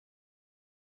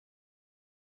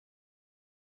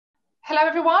Hello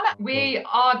everyone, we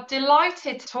are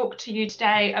delighted to talk to you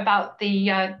today about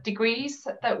the degrees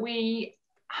that we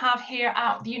have here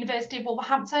at the University of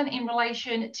Wolverhampton in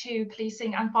relation to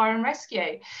policing and fire and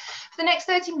rescue. For the next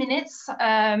 30 minutes,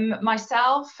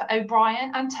 myself,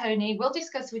 O'Brien and Tony will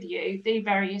discuss with you the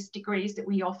various degrees that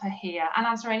we offer here and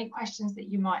answer any questions that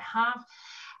you might have.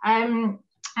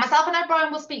 Myself and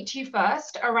O'Brien will speak to you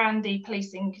first around the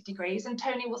policing degrees, and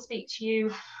Tony will speak to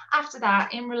you after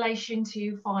that in relation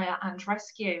to fire and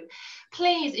rescue.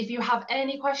 Please, if you have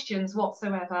any questions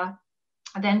whatsoever,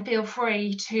 then feel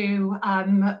free to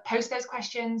post those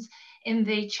questions in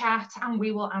the chat and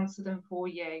we will answer them for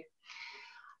you.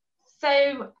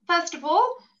 So first of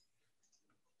all,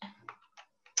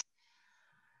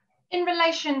 in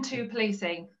relation to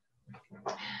policing,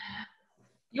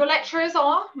 your lecturers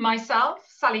are myself,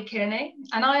 Sally Kearney,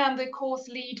 and I am the course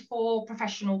lead for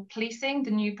professional policing,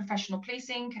 the new professional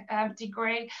policing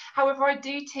degree. However, I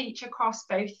do teach across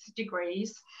both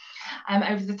degrees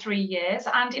over the 3 years.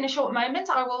 And in a short moment,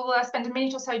 I will spend a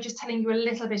minute or so just telling you a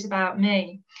little bit about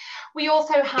me. We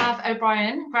also have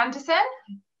O'Brien Grandison,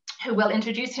 who will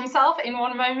introduce himself in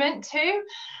one moment too,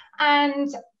 and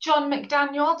John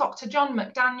McDaniel, Dr. John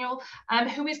McDaniel,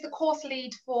 who is the course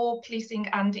lead for Policing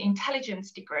and Intelligence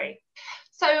degree.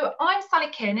 So I'm Sally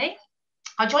Kearney.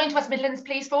 I joined West Midlands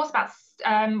Police Force about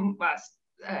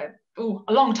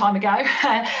a long time ago,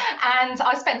 and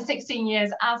I spent 16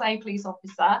 years as a police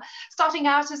officer, starting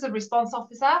out as a response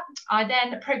officer. I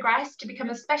then progressed to become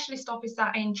a specialist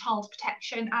officer in child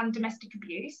protection and domestic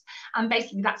abuse, and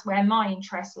basically that's where my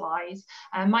interest lies.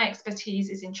 My expertise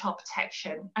is in child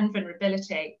protection and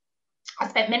vulnerability. I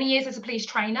spent many years as a police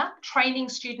trainer, training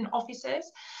student officers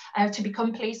to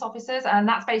become police officers, and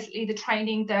that's basically the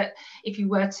training that if you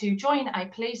were to join a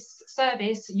police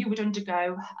service, you would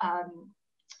undergo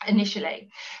initially.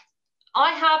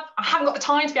 I haven't got the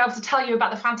time to be able to tell you about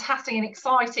the fantastic and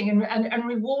exciting and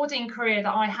rewarding career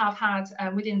that I have had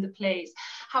within the police.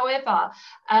 However,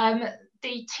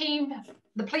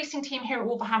 the policing team here at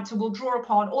Wolverhampton will draw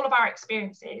upon all of our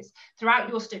experiences throughout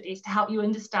your studies to help you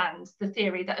understand the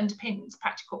theory that underpins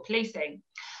practical policing.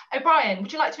 O'Brien,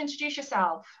 would you like to introduce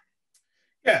yourself?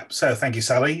 Yeah, so thank you,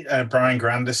 Sally. Brian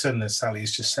Grandison, as Sally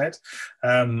has just said.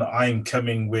 I'm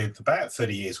coming with about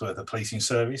 30 years worth of policing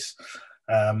service,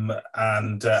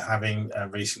 and having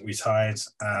recently retired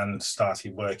and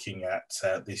started working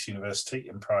at this university,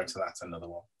 and prior to that another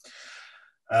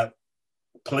one.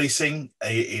 Policing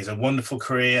is a wonderful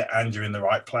career, and you're in the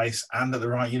right place and at the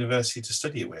right university to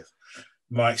study it with.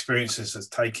 My experiences has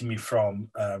taken me from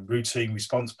routine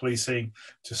response policing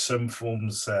to some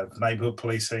forms of neighbourhood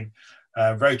policing,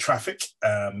 road traffic,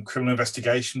 criminal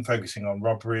investigation focusing on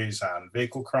robberies and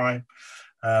vehicle crime,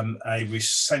 a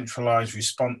centralised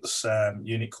response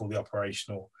unit called the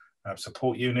Operational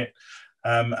Support Unit,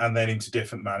 and then into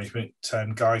different management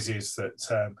guises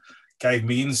that gave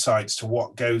me insights to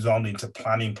what goes on into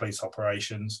planning police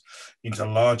operations, into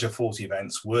larger force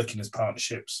events, working as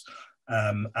partnerships,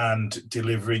 and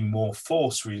delivering more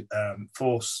force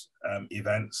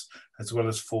events as well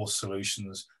as force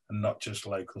solutions, and not just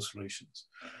local solutions.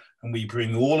 And we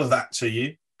bring all of that to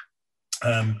you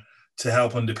to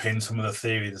help underpin some of the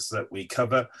theories that we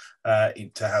cover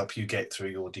to help you get through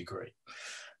your degree.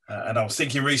 And I was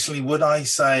thinking recently, what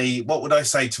would I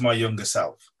say to my younger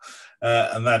self?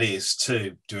 And that is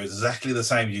to do exactly the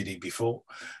same you did before,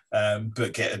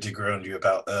 but get a degree under your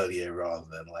belt earlier rather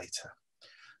than later.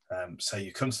 So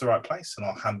you come to the right place, and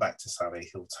I'll hand back to Sally,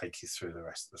 who'll take you through the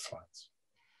rest of the slides.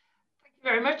 Thank you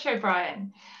very much,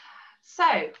 O'Brien.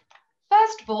 So,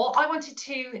 first of all, I wanted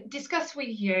to discuss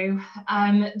with you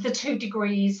the 2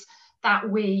 degrees that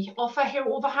we offer here at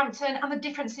Wolverhampton and the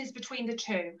differences between the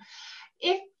 2.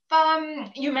 If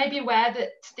you may be aware that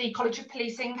the College of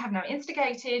Policing have now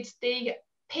instigated the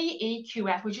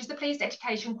PEQF, which is the Police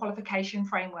Education Qualification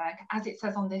Framework, as it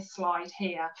says on this slide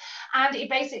here. And it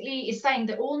basically is saying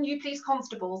that all new police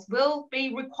constables will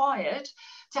be required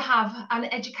to have an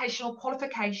educational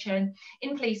qualification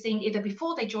in policing, either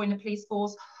before they join the police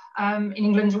force in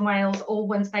England and Wales, or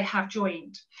once they have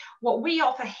joined. What we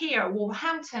offer here at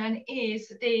Wolverhampton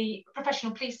is the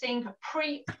professional policing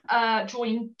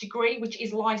pre-join degree, which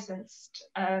is licensed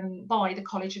by the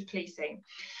College of Policing.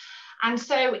 And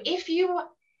so if you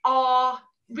are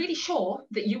really sure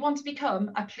that you want to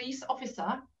become a police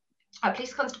officer, a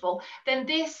police constable, then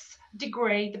this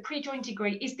degree, the pre-join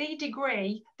degree, is the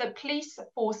degree that police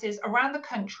forces around the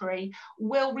country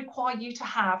will require you to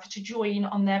have to join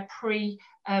on their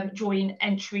pre-join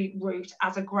entry route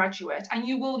as a graduate. And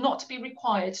you will not be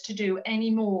required to do any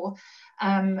more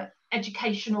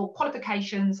educational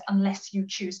qualifications unless you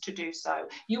choose to do so.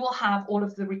 You will have all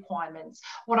of the requirements.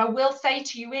 What I will say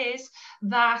to you is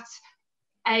that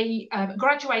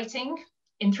graduating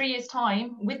in 3 years'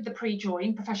 time with the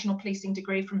pre-join professional policing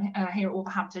degree from here at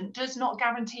Wolverhampton does not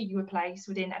guarantee you a place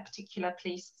within a particular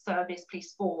police service,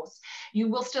 police force. You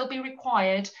will still be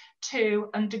required to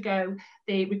undergo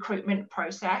the recruitment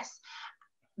process.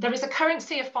 There is a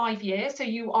currency of 5 years, so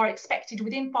you are expected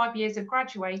within 5 years of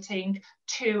graduating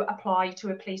to apply to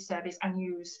a police service and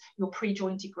use your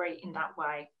pre-join degree in that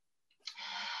way.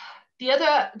 The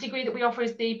other degree that we offer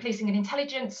is the Policing and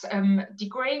Intelligence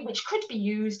degree, which could be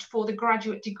used for the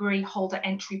graduate degree holder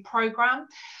entry programme.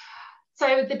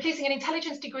 So the Policing and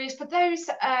Intelligence degree is for those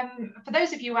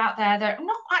of you out there that are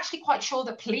not actually quite sure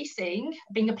that policing,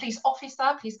 being a police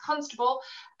officer, police constable,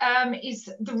 is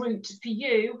the route for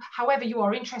you. However, you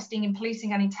are interested in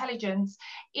policing and intelligence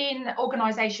in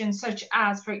organisations such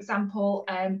as, for example,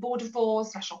 Border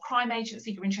Force, National Crime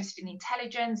Agency, you're interested in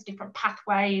intelligence, different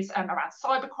pathways around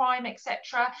cybercrime,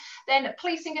 etc. Then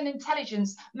policing and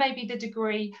intelligence may be the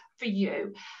degree for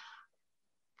you.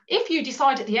 If you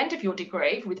decide at the end of your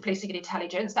degree with policing and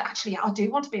intelligence that actually I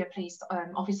do want to be a police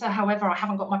officer, however, I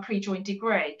haven't got my pre-join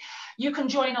degree, you can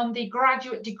join on the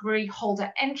graduate degree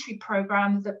holder entry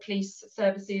programme that police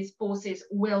services forces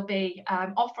will be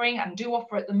offering and do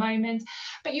offer at the moment.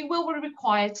 But you will be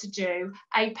required to do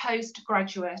a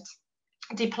postgraduate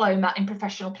diploma in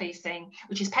professional policing,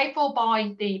 which is paid for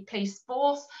by the police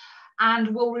force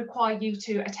and will require you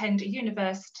to attend a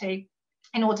university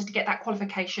in order to get that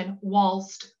qualification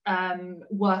whilst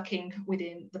working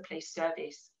within the police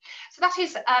service. So that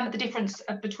is the difference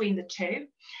between the two.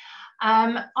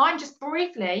 I'm just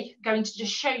briefly going to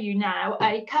just show you now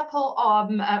a couple of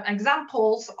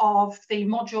examples of the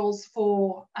modules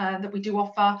for that we do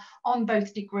offer on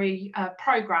both degree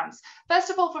programmes. First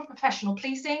of all, for professional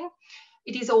policing,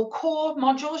 it is all core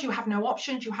modules. You have no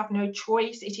options, you have no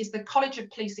choice. It is the College of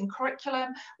Policing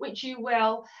curriculum, which you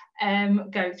will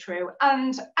go through.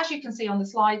 And as you can see on the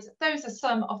slides, those are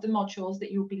some of the modules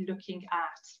that you'll be looking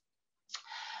at.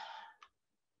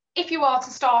 If you are to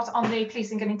start on the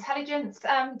Policing and Intelligence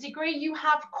degree, you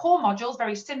have core modules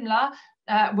very similar,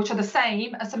 which are the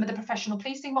same as some of the professional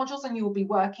policing modules, and you will be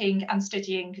working and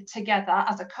studying together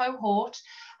as a cohort.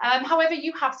 However,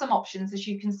 you have some options, as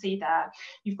you can see there.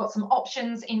 You've got some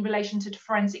options in relation to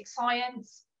forensic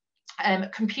science,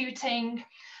 computing,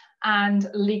 and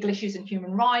legal issues and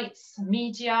human rights,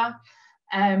 media.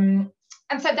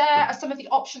 And so there are some of the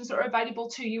options that are available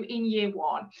to you in year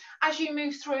one. As you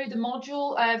move through the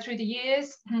module, through the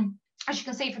years, as you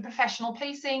can see for professional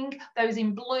policing, those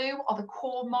in blue are the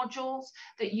core modules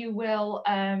that you will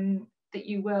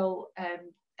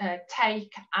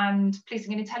take, and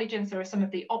policing and intelligence, there are some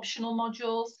of the optional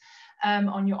modules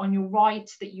on your right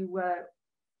that you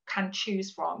can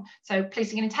choose from. So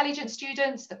policing and intelligence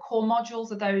students, the core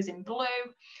modules are those in blue.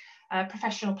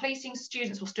 Professional policing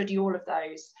students will study all of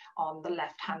those on the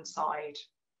left-hand side.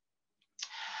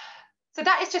 So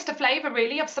that is just a flavour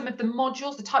really of some of the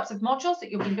modules, the types of modules that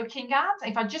you'll be looking at.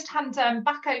 If I just hand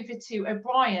back over to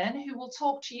O'Brien, who will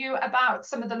talk to you about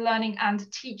some of the learning and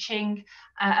teaching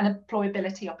and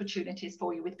employability opportunities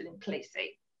for you within policing.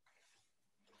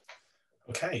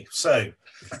 Okay, so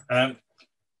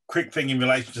quick thing in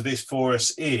relation to this for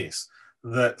us is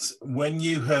that when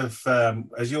you have,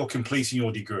 as you're completing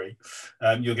your degree,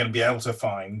 you're going to be able to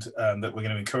find that we're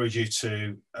going to encourage you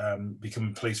to become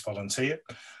a police volunteer,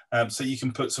 so you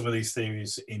can put some of these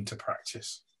theories into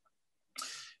practice.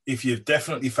 If you've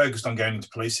definitely focused on going into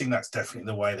policing, that's definitely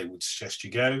the way they would suggest you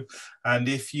go. And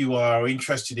if you are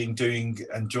interested in doing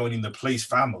and joining the police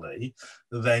family,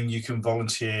 then you can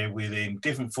volunteer within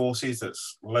different forces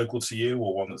that's local to you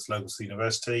or one that's local to the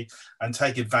university and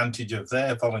take advantage of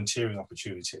their volunteering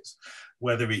opportunities,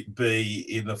 whether it be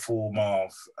in the form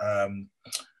of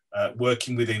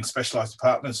working within specialised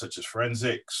departments such as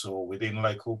forensics or within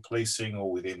local policing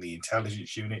or within the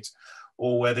intelligence unit,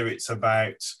 or whether it's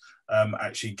about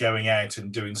actually going out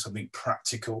and doing something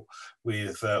practical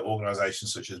with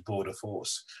organisations such as Border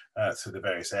Force through the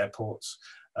various airports,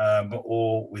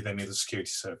 or with any of the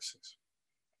security services.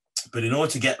 But in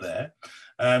order to get there,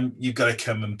 you've got to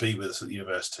come and be with us at the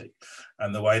university.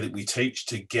 And the way that we teach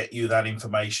to get you that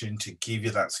information, to give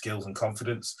you that skills and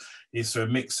confidence, is through a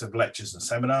mix of lectures and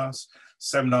seminars.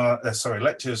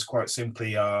 Lectures quite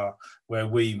simply are where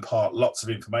we impart lots of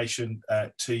information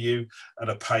to you at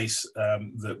a pace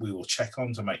that we will check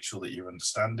on to make sure that you're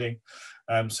understanding,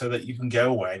 so that you can go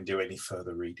away and do any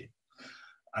further reading.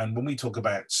 And when we talk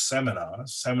about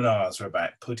seminars, seminars are about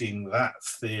putting that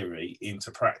theory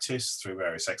into practice through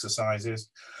various exercises.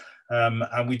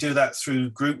 And we do that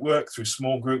through group work, through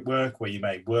small group work, where you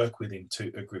may work within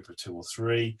a group of 2 or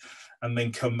 3, and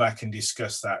then come back and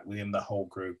discuss that within the whole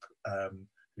group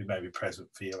who may be present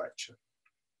for your lecture.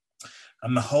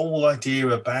 And the whole idea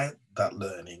about that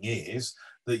learning is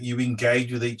that you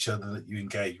engage with each other, that you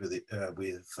engage with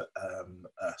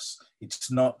us.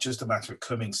 It's not just a matter of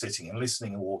coming, sitting and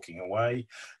listening and walking away,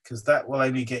 because that will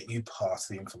only get you part of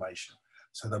the information.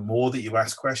 So the more that you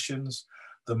ask questions,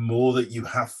 the more that you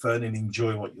have fun and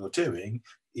enjoy what you're doing,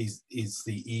 is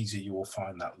the easier you will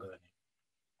find that learning.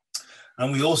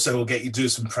 And we also will get you to do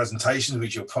some presentations,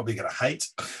 which you're probably going to hate.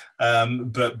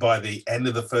 But by the end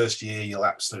of the first year, you'll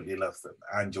absolutely love them,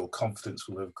 and your confidence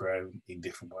will have grown in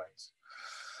different ways.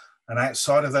 And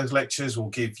outside of those lectures, we'll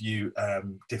give you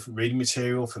different reading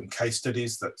material from case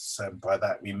studies. That's by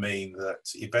that we mean that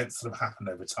events that have happened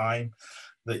over time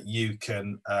that you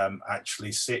can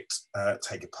actually sit,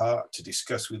 take apart to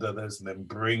discuss with others, and then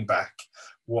bring back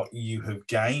what you have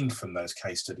gained from those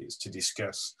case studies to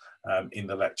discuss in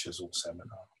the lectures or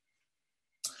seminar.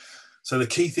 So the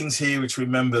key things here is to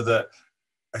remember that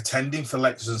attending for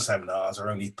lectures and seminars are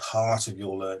only part of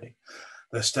your learning.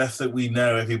 The stuff that we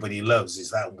know everybody loves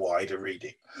is that wider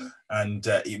reading. And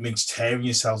it means tearing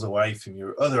yourselves away from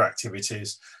your other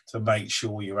activities to make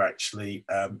sure you actually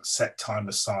set time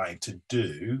aside to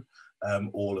do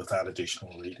all of that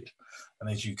additional reading. And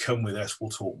as you come with us, we'll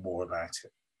talk more about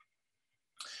it.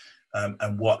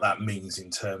 And what that means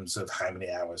in terms of how many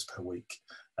hours per week.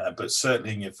 But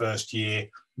certainly in your first year,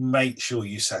 make sure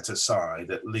you set aside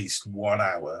at least 1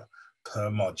 hour per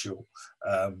module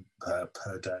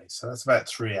per day. So that's about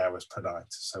 3 hours per night,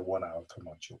 so 1 hour per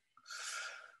module.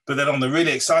 But then on the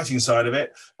really exciting side of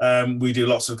it, we do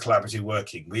lots of collaborative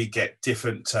working. We get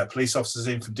different police officers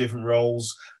in from different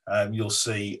roles. You'll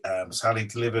see Sally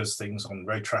delivers things on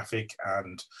road traffic,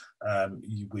 and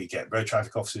we get road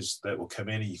traffic officers that will come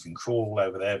in and you can crawl all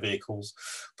over their vehicles,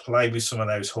 play with some of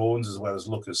those horns, as well as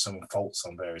look at some faults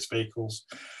on various vehicles.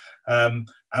 And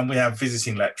we have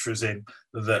visiting lecturers in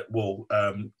that will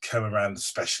come around the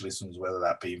specialisms, whether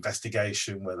that be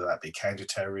investigation, whether that be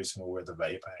counter-terrorism, or whether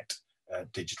they about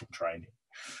digital training.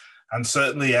 And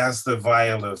certainly as the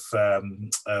veil of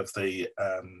the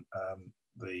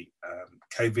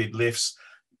COVID lifts,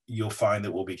 you'll find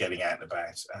that we'll be getting out and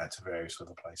about to various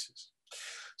other places.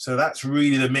 So that's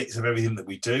really the mix of everything that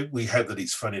we do. We hope that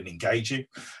it's fun and engaging.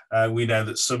 We know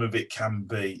that some of it can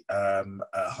be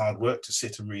hard work to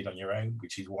sit and read on your own,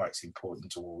 which is why it's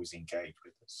important to always engage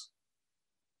with us.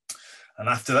 And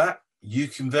after that, you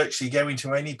can virtually go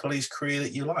into any police career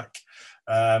that you like.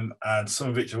 And some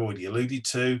of it you've already alluded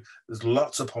to. There's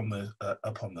lots up on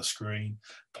the screen.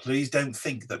 Please don't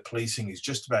think that policing is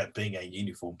just about being a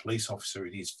uniformed police officer.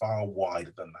 It is far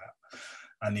wider than that.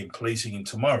 And in policing in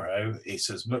tomorrow,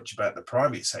 it's as much about the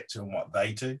private sector and what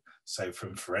they do. So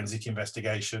from forensic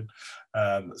investigation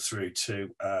through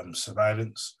to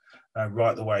surveillance,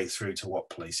 right the way through to what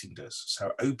policing does.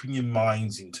 So open your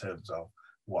minds in terms of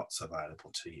what's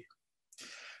available to you.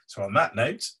 So on that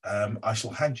note, I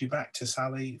shall hand you back to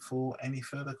Sally for any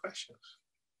further questions.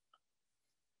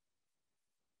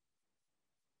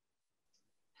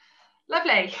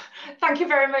 Lovely. Thank you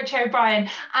very much, O'Brien.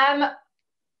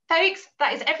 Folks,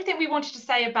 that is everything we wanted to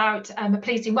say about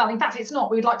policing. Well, in fact, it's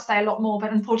not. We'd like to say a lot more,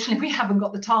 but unfortunately, we haven't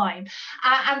got the time.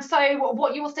 And so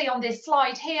what you will see on this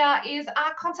slide here is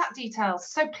our contact details.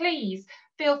 So please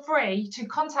feel free to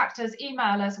contact us,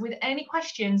 email us with any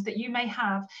questions that you may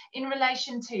have in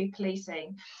relation to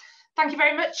policing. Thank you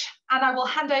very much. And I will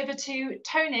hand over to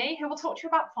Tony, who will talk to you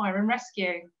about fire and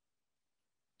rescue.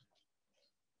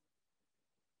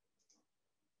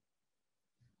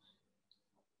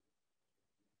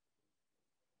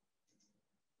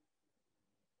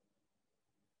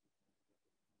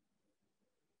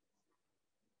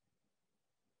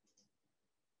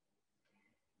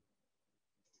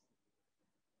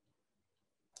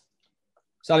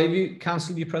 Sally, have you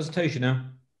cancelled your presentation now?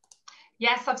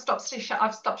 Yes, I've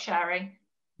stopped sharing.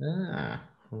 Ah,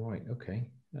 right, okay.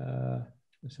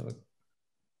 Let's have a look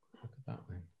at that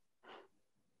then.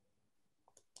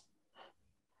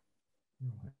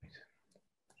 Right.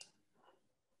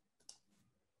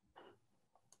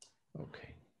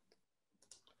 Okay.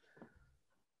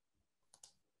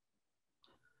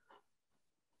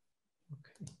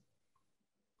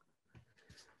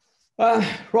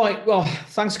 Right, well,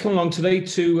 thanks for coming along today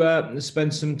to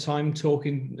spend some time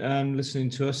talking and listening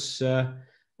to us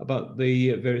about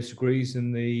the various degrees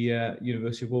in the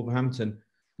University of Wolverhampton.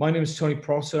 My name is Tony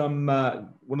Prosser. I'm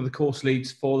one of the course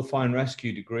leads for the Fire and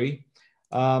Rescue degree.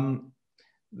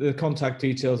 The contact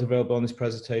details are available on this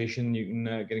presentation. You can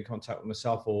get in contact with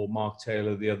myself or Mark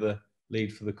Taylor, the other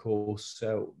lead for the course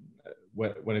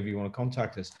whenever you want to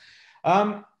contact us.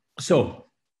 So,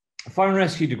 fire and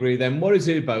rescue degree then, what is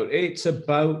it about? It's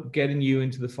about getting you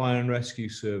into the fire and rescue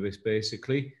service,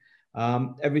 basically.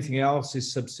 Everything else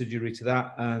is subsidiary to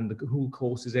that, and the whole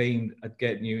course is aimed at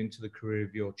getting you into the career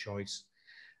of your choice.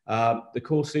 The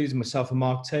course leads, myself and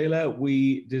Mark Taylor,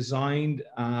 we designed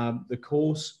the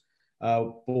course,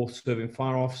 both serving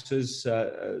fire officers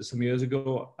some years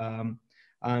ago,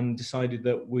 and decided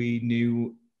that we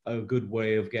knew a good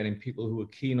way of getting people who are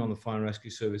keen on the fire and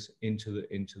rescue service into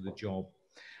the job.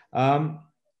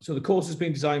 So the course has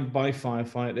been designed by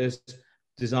firefighters,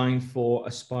 designed for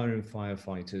aspiring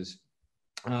firefighters.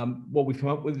 What we've come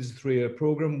up with is a 3-year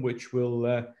program, which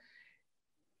will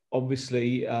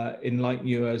obviously enlighten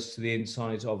you as to the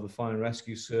insides of the fire and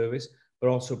rescue service, but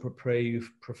also prepare you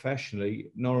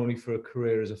professionally, not only for a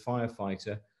career as a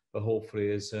firefighter, but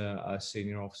hopefully as a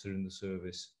senior officer in the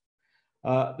service.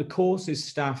 The course is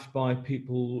staffed by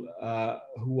people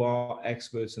who are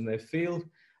experts in their field.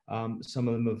 Some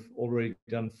of them have already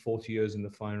done 40 years in the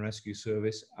fire and rescue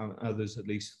service, and others at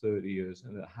least 30 years,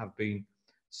 and have been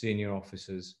senior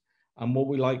officers. And what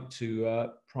we like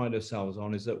to pride ourselves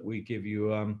on is that we give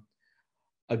you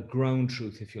a ground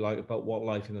truth, if you like, about what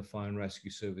life in the fire and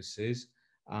rescue service is.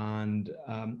 And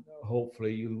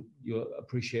hopefully you'll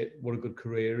appreciate what a good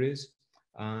career is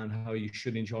and how you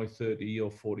should enjoy 30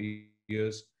 or 40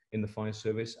 years in the fire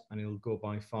service, and it'll go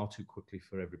by far too quickly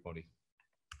for everybody.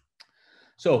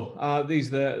 So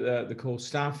these are the core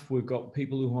staff. We've got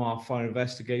people who are fire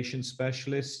investigation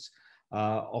specialists,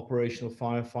 operational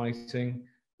firefighting,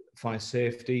 fire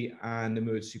safety, and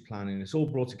emergency planning. It's all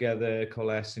brought together,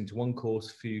 coalesced into one course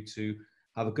for you to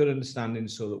have a good understanding,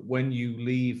 so that when you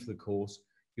leave the course,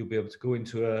 you'll be able to go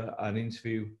into an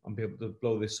interview and be able to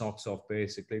blow their socks off,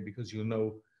 basically, because you'll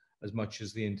know as much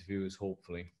as the interviewers,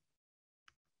 hopefully.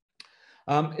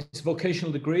 It's a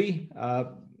vocational degree.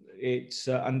 It's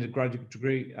an undergraduate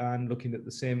degree, and looking at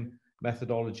the same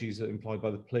methodologies that are employed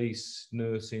by the police,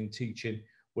 nursing, teaching,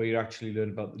 where you actually learn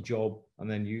about the job, and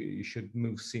then you should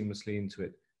move seamlessly into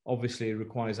it. Obviously, it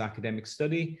requires academic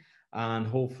study, and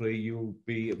hopefully you'll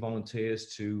be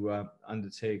volunteers to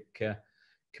undertake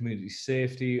community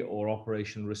safety or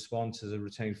operational response as a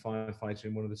retained firefighter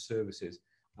in one of the services.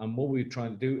 And what we're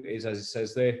trying to do is, as it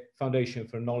says there, foundation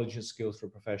for knowledge and skills for a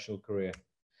professional career.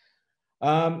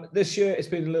 This year it's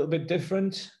been a little bit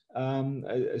different.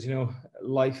 As you know,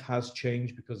 life has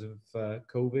changed because of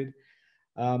COVID.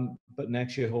 But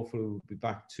next year, hopefully, we'll be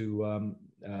back to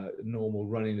normal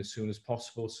running as soon as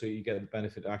possible, so you get the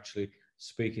benefit of actually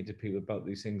speaking to people about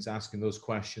these things, asking those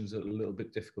questions that are a little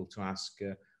bit difficult to ask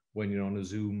when you're on a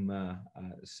Zoom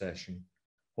session.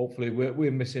 Hopefully,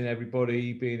 we're missing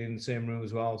everybody being in the same room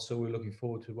as well, so we're looking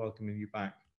forward to welcoming you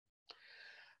back.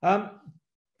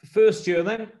 First year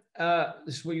then,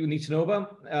 this is what you need to know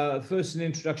about. First is an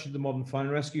introduction to the modern fire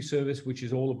and rescue service, which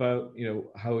is all about, you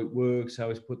know, how it works, how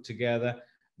it's put together,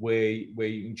 where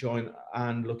you can join,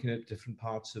 and looking at different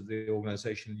parts of the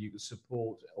organisation you can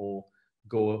support or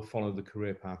go follow the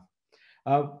career path.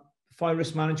 Fire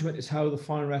risk management is how the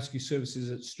fire and rescue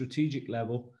services at strategic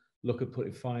level look at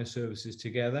putting fire services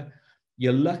together.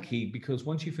 You're lucky because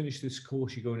once you finish this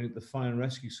course, you're going into the fire and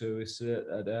rescue service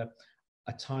at a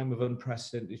time of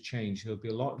unprecedented change. There'll be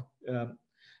a lot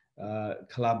of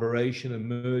collaboration and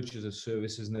mergers of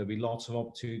services, and there'll be lots of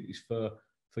opportunities for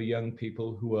young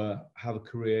people who have a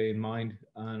career in mind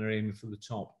and are aiming for the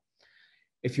top.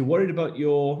 If you're worried about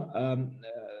your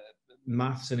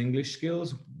maths and English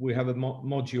skills, we have a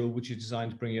module which is designed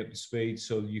to bring you up to speed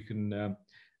so you can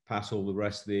pass all the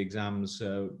rest of the exams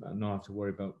and not have to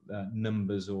worry about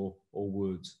numbers or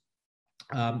words.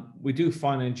 We do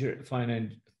fire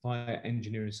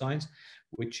engineering science,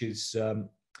 which is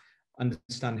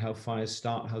understanding how fires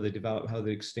start, how they develop, how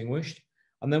they're extinguished.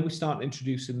 And then we start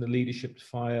introducing the leadership to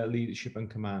fire, leadership and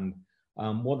command.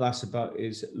 What that's about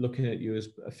is looking at you as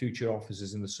future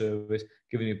officers in the service,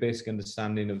 giving you a basic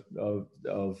understanding of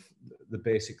the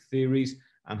basic theories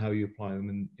and how you apply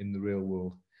them in the real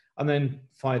world. And then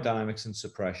fire dynamics and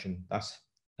suppression. That's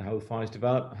how the fires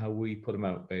develop, how we put them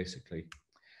out, basically.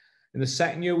 In the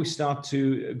second year, we start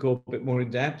to go a bit more in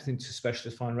depth into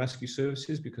specialist fire and rescue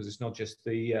services, because it's not just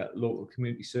the local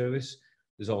community service.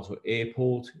 There's also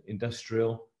airport,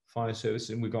 industrial fire services,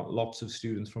 and we've got lots of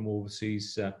students from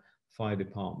overseas fire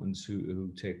departments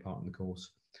who take part in the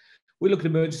course. We look at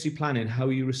emergency planning, how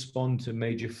you respond to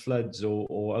major floods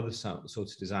or other sorts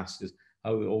of disasters,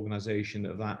 how the organisation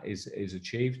of that is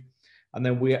achieved. And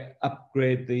then we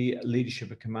upgrade the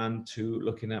leadership of command to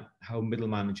looking at how middle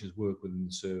managers work within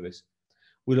the service.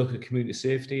 We look at community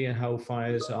safety and how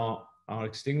fires are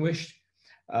extinguished.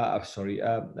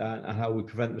 and how we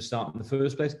prevent them starting in the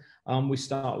first place. We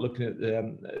start looking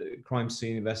at crime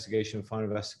scene investigation and fire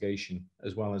investigation,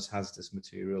 as well as hazardous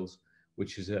materials,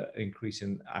 which is an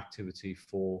increasing activity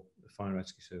for the fire and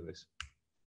rescue service.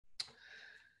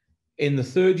 In the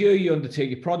third year, you undertake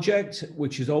your project,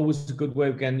 which is always a good way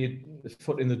of getting your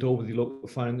foot in the door with your local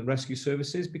fire and rescue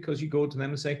services, because you go to them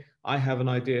and say, I have an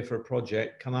idea for a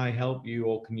project. Can I help you,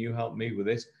 or can you help me with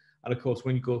this? And of course,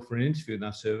 when you go for an interview in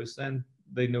that service, then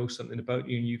they know something about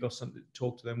you and you've got something to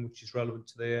talk to them, which is relevant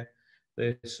to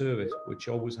their service, which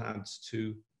always adds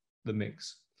to the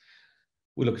mix.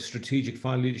 We look at strategic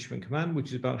fire leadership and command, which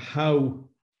is about how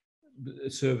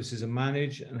services are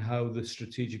managed and how the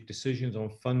strategic decisions on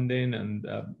funding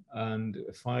and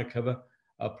fire cover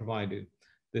are provided.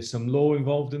 There's some law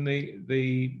involved in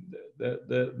the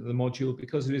module,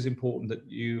 because it is important that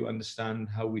you understand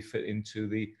how we fit into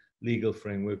the legal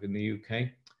framework in the UK.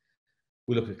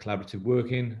 We look at collaborative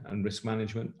working and risk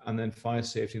management, and then fire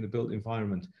safety in the built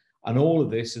environment. And all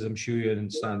of this, as I'm sure you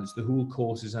understand, the whole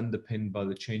course is underpinned by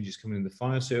the changes coming in the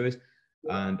fire service,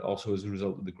 and also as a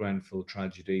result of the Grenfell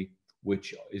tragedy,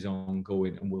 which is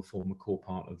ongoing and will form a core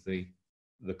part of the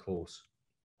course.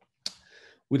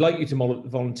 We'd like you to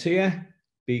volunteer,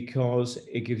 because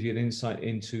it gives you an insight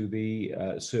into the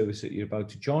service that you're about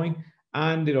to join,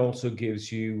 and it also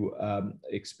gives you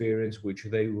experience which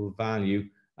they will value,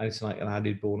 and it's like an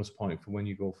added bonus point for when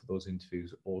you go for those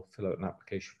interviews or fill out an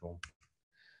application form.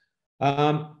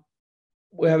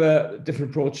 We have a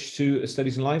different approach to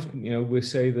studies in life. You know, we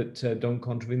say that don't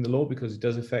contravene the law, because it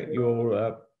does affect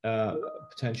your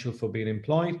potential for being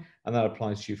employed, and that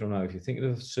applies to you from now. If you're thinking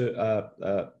of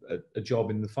a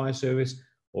job in the fire service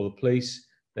or the police,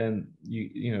 then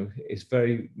you know it's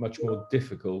very much more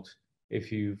difficult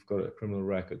if you've got a criminal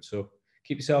record. So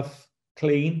keep yourself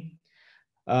clean.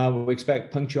 We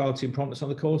expect punctuality and promptness on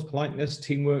the course, politeness,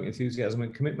 teamwork, enthusiasm,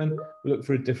 and commitment. We look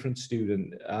for a different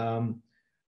student.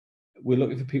 We're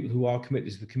looking for people who are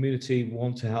committed to the community,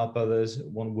 want to help others,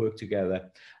 want to work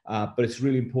together. But it's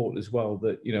really important as well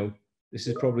that, you know, this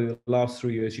is probably the last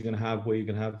 3 years you're going to have where you're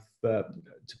going to have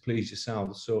to please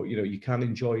yourself. So, you know, you can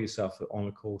enjoy yourself on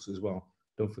a course as well.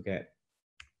 Don't forget.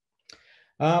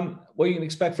 What you can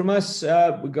expect from us,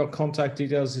 we've got contact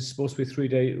details. It's supposed to be a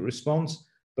 3-day response,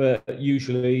 but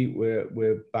usually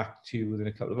we're back to you within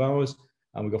a couple of hours,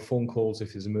 and we've got phone calls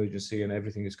if there's an emergency, and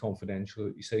everything is confidential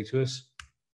that you say to us.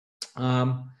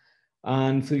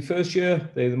 And for the first year,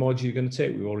 they're the modules you're going to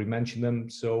take. We've already mentioned them.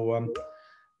 So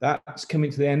that's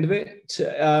coming to the end of it.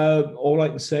 All I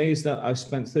can say is that I've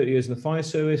spent 30 years in the fire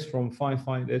service, from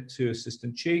firefighter to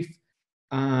assistant chief,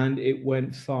 and it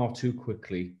went far too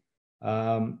quickly.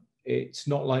 It's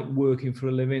not like working for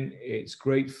a living. It's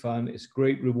great fun. It's a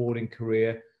great rewarding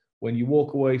career. When you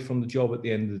walk away from the job at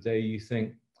the end of the day, you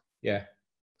think, yeah,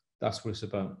 that's what it's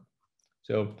about.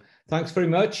 So thanks very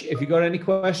much. If you've got any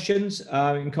questions, you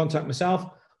can contact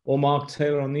myself or Mark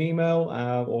Taylor on the email,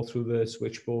 or through the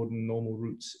switchboard and normal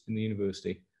routes in the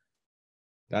university.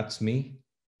 That's me.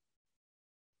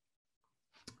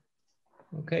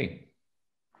 Okay.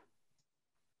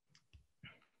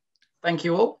 Thank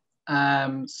you all.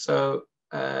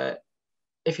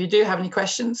 If you do have any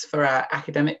questions for our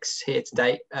academics here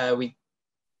today, we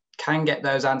can get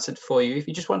those answered for you. If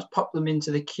you just want to pop them into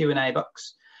the Q&A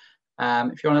box.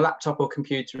 If you're on a laptop or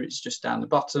computer, it's just down the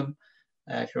bottom.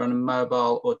 If you're on a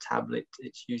mobile or tablet,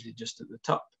 it's usually just at the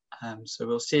top. So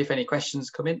we'll see if any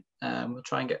questions come in. We'll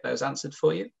try and get those answered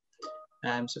for you.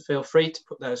 So feel free to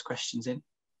put those questions in.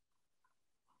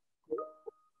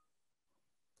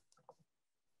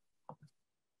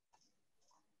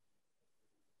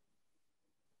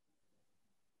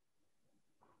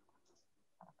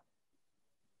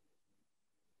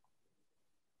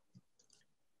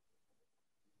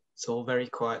 It's all very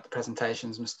quiet. The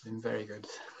presentations must have been very good.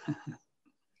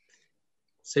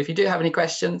 So if you do have any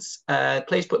questions,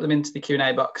 please put them into the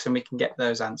Q&A box and we can get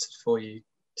those answered for you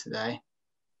today.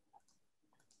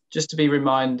 Just to be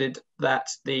reminded that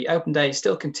the open day is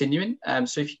still continuing.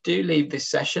 So if you do leave this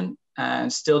session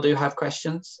and still do have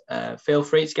questions, feel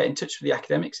free to get in touch with the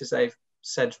academics, as they've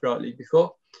said rightly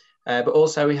before. But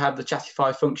also we have the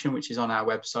Chatify function, which is on our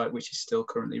website, which is still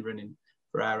currently running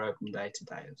for our open day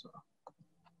today as well.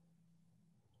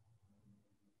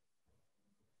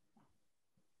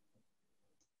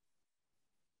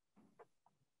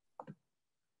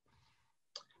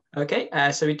 Okay,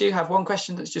 so we do have one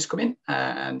question that's just come in,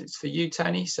 and it's for you,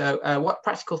 Tony. So what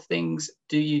practical things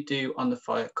do you do on the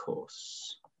fire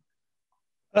course?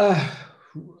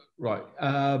 Right.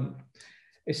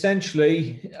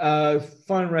 Essentially,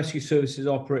 fire and rescue services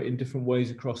operate in different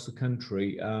ways across the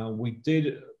country. We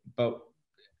did about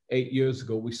 8 years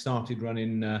ago, we started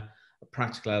running a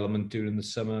practical element during the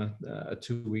summer, a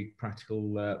 2-week practical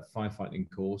firefighting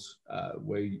course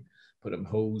where you put up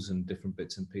hose and different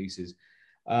bits and pieces.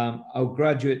 Our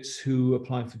graduates who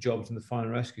applied for jobs in the fire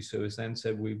and rescue service then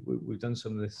said, we've done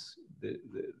some of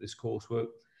this coursework,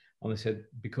 and they said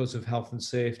because of health and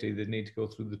safety they need to go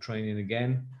through the training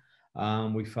again.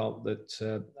 We felt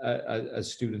that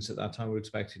as students at that time we were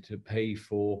expected to pay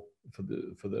for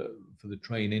the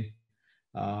training.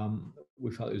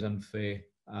 We felt it was unfair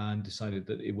and decided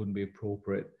that it wouldn't be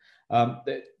appropriate.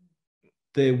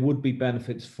 There would be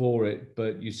benefits for it,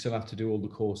 but you still have to do all the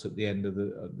course at the end of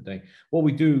the day. What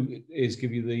we do is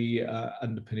give you the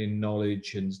underpinning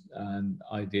knowledge and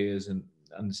ideas and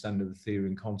understanding of the theory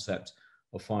and concept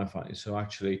of firefighting. So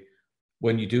actually,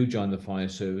 when you do join the fire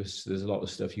service, there's a lot of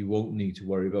stuff you won't need to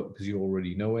worry about because you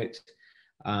already know it.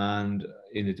 And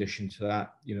in addition to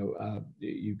that,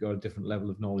 you've got a different level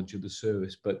of knowledge of the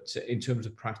service. But in terms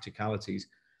of practicalities,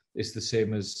 it's the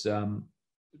same as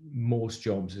most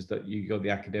jobs, is that you got the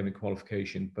academic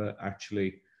qualification, but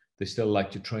actually they still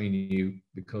like to train you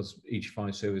because each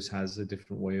fire service has a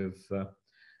different way of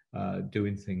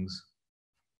doing things.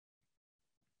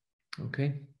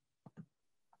 Okay.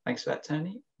 Thanks for that,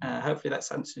 Tony. Hopefully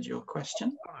that's answered your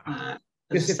question.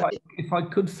 Yes, if I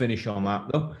could finish on that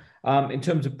though, in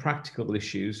terms of practical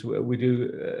issues, we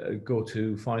do go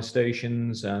to fire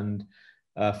stations and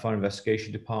fire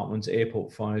investigation departments,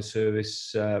 airport fire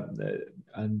service,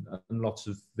 and lots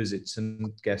of visits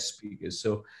and guest speakers.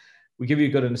 So we give you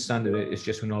a good understanding of it. It's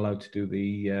just we're not allowed to do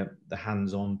the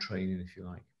hands-on training, if you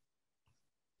like.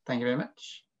 Thank you very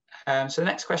much. So the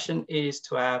next question is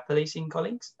to our policing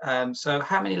colleagues. So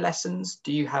how many lessons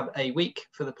do you have a week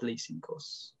for the policing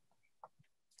course?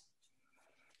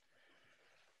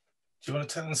 Do you want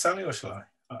to tell them, Sally, or shall I?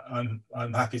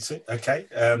 I'm happy to. Okay.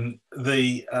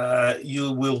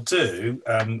 You will do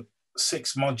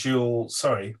 6 modules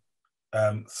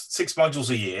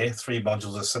a year, 3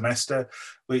 modules a semester,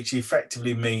 which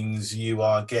effectively means you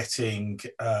are getting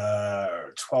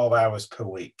 12 hours per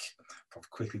week. I've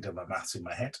quickly done my maths in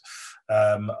my head,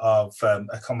 of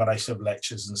a combination of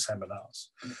lectures and seminars.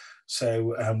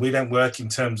 So we don't work in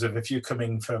terms of, if you're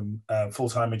coming from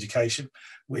full-time education,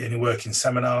 we only work in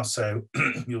seminars. So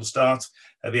you'll start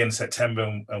at the end of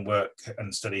September and work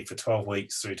and study for 12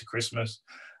 weeks through to Christmas.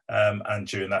 And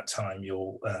during that time,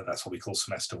 that's what we call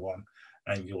semester 1,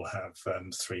 and you'll have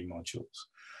 3 modules.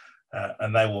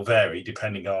 And they will vary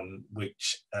depending on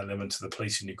which element of the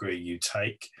policing degree you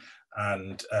take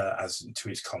and as to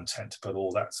its content, but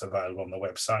all that's available on the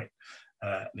website.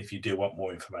 And if you do want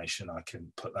more information, I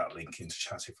can put that link into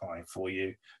Chatify for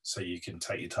you, so you can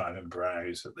take your time and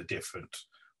browse at the different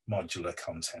modular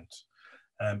content.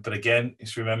 But again,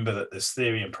 just remember that there's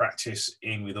theory and practice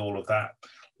in with all of that,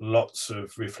 lots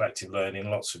of reflective learning,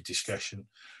 lots of discussion,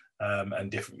 and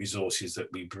different resources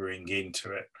that we bring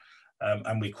into it.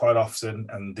 And we quite often,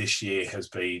 and this year has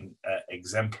been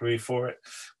exemplary for it,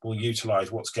 we'll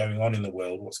utilise what's going on in the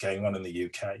world, what's going on in the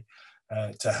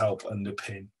UK, to help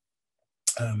underpin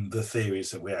the theories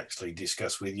that we actually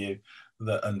discuss with you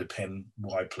that underpin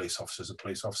why police officers are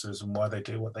police officers and why they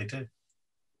do what they do.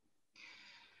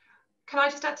 Can I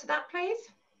just add to that, please?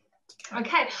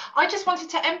 Okay, I just wanted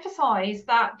to emphasise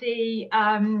that the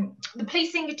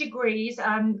policing degrees,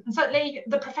 and certainly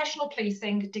the professional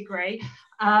policing degree,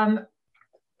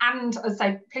 and as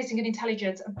I say, policing and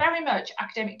intelligence, are very much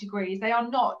academic degrees. They are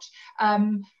not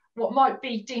what might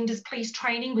be deemed as police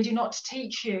training. We do not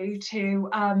teach you to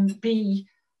be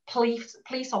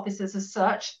police officers as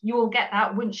such. You will get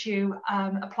that once you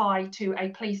apply to a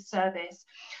police service.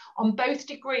 On both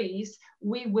degrees,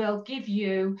 we will give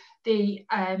you the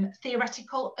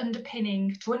theoretical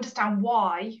underpinning to understand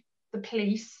why the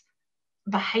police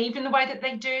behave in the way that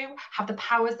they do, have the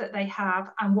powers that they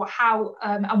have, and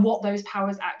what those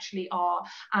powers actually are.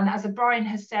 And as Brian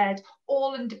has said,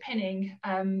 all underpinning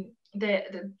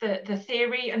the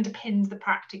theory underpins the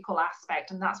practical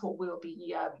aspect, and that's what we'll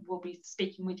be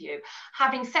speaking with you.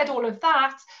 Having said all of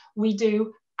that, we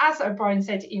do, as O'Brien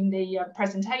said in the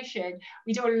presentation,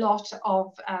 we do a lot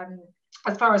of,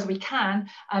 as far as we can,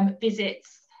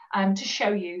 visits to show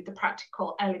you the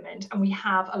practical element. And we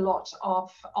have a lot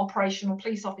of operational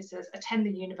police officers attend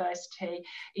the university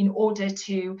in order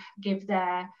to give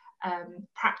their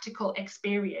practical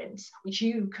experience, which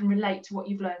you can relate to what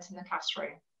you've learned in the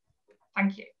classroom.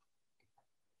 Thank you.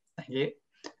 Thank you.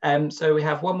 So we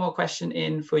have one more question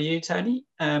in for you, Tony.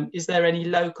 Is there any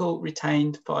local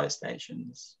retained fire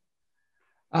stations?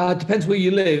 Depends where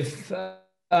you live.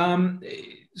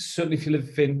 Certainly if you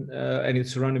live in any of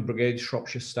the surrounding brigades,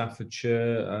 Shropshire,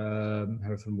 Staffordshire,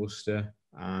 Hereford and Worcester,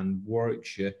 and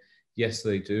Warwickshire, yes,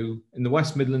 they do. In the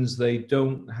West Midlands, they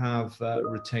don't have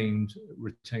retained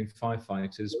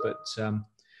firefighters,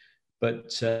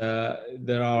 but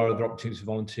there are other opportunities for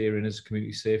volunteering as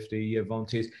community safety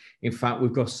volunteers. In fact,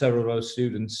 we've got several of our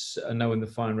students now in the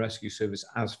fire and rescue service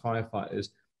as firefighters,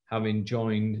 having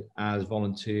joined as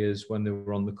volunteers when they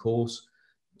were on the course,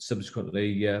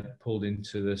 subsequently pulled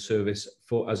into the service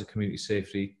as a community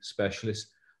safety specialist,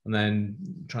 and then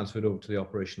transferred over to the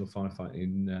operational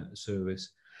firefighting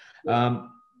service.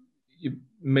 You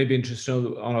may be interested to know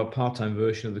that on our part-time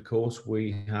version of the course,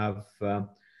 we have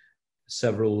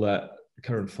several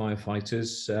current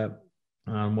firefighters,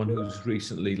 and one who's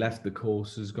recently left the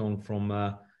course has gone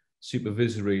from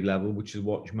supervisory level, which is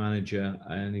watch manager,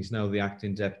 and he's now the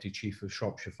acting deputy chief of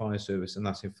Shropshire Fire Service, and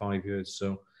that's in 5 years.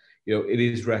 So, you know, it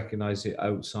is recognised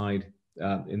outside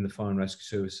in the fire and rescue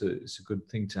service. It's a good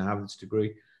thing to have this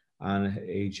degree and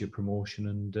age of promotion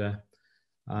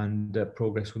and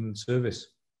progress within the service.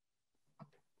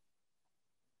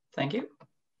 Thank you.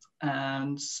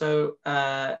 And so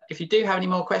if you do have any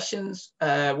more questions,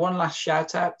 one last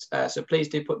shout out. So please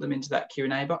do put them into that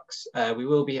Q&A box. We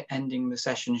will be ending the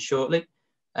session shortly.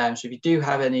 So if you do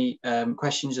have any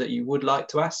questions that you would like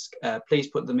to ask, please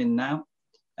put them in now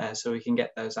so we can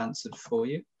get those answered for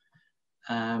you.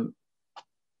 Other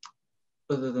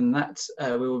than that,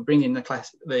 we will bring in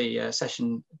the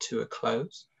session to a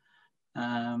close.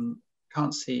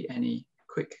 Can't see any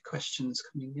quick questions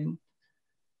coming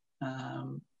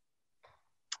in.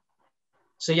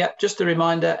 So yeah, just a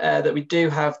reminder that we do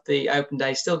have the open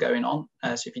day still going on.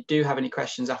 So if you do have any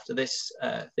questions after this,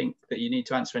 think that you need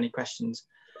to answer any questions,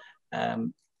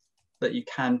 that you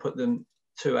can put them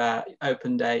to our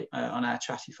open day on our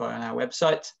Chattify on our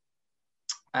website.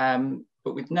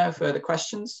 But with no further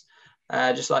questions,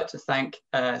 I'd just like to thank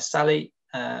Sally,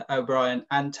 O'Brien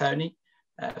and Tony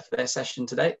for their session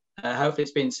today. Hopefully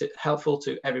it's been helpful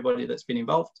to everybody that's been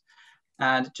involved.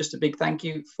 And just a big thank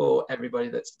you for everybody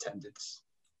that's attended.